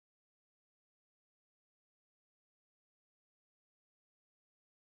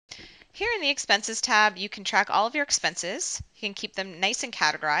Here in the Expenses tab, you can track all of your expenses. You can keep them nice and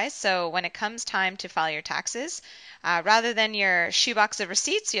categorized, so when it comes time to file your taxes, rather than your shoebox of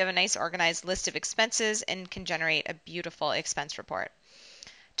receipts, you have a nice organized list of expenses and can generate a beautiful expense report.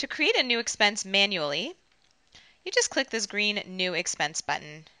 To create a new expense manually, you just click this green New Expense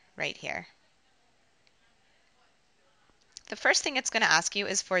button right here. The first thing it's going to ask you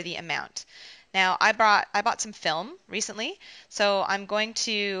is for the amount. Now, I bought some film recently, so I'm going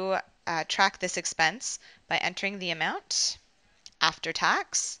to track this expense by entering the amount after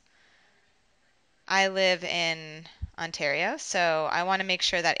tax. I live in Ontario, so I want to make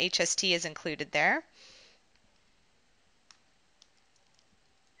sure that HST is included there.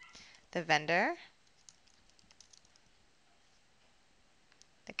 The vendor,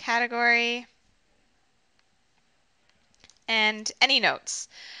 the category, and any notes.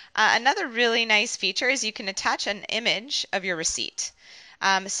 Another really nice feature is you can attach an image of your receipt.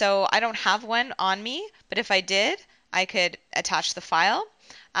 So I don't have one on me, but if I did, I could attach the file.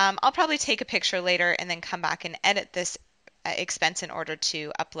 I'll probably take a picture later and then come back and edit this expense in order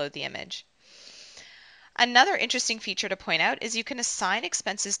to upload the image. Another interesting feature to point out is you can assign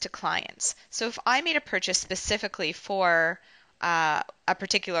expenses to clients. So if I made a purchase specifically for a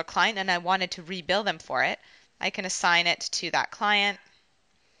particular client and I wanted to rebill them for it, I can assign it to that client,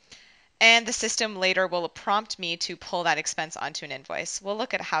 and the system later will prompt me to pull that expense onto an invoice. We'll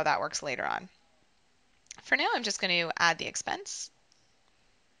look at how that works later on. For now, I'm just going to add the expense,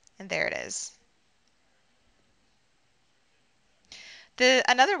 and there it is.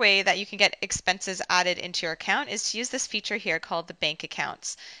 Another way that you can get expenses added into your account is to use this feature here called the bank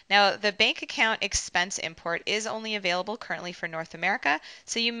accounts. Now, the bank account expense import is only available currently for North America,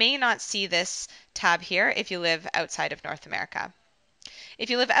 so you may not see this tab here if you live outside of North America. If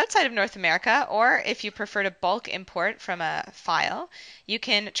you live outside of North America, or if you prefer to bulk import from a file, you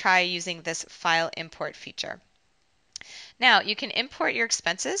can try using this file import feature. Now, you can import your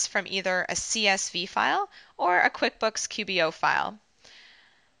expenses from either a CSV file or a QuickBooks QBO file.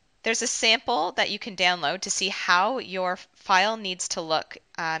 There's a sample that you can download to see how your file needs to look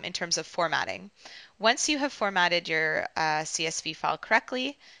in terms of formatting. Once you have formatted your CSV file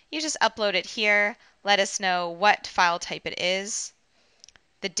correctly, you just upload it here, let us know what file type it is,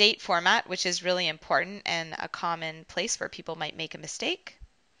 the date format, which is really important and a common place where people might make a mistake,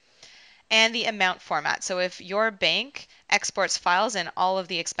 and the amount format. So if your bank exports files and all of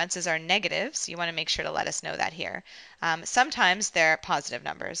the expenses are negatives, you want to make sure to let us know that here. Sometimes they're positive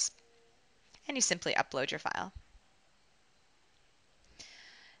numbers, and you simply upload your file.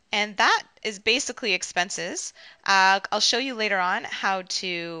 And that is basically expenses. I'll show you later on how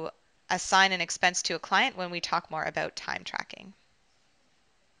to assign an expense to a client when we talk more about time tracking.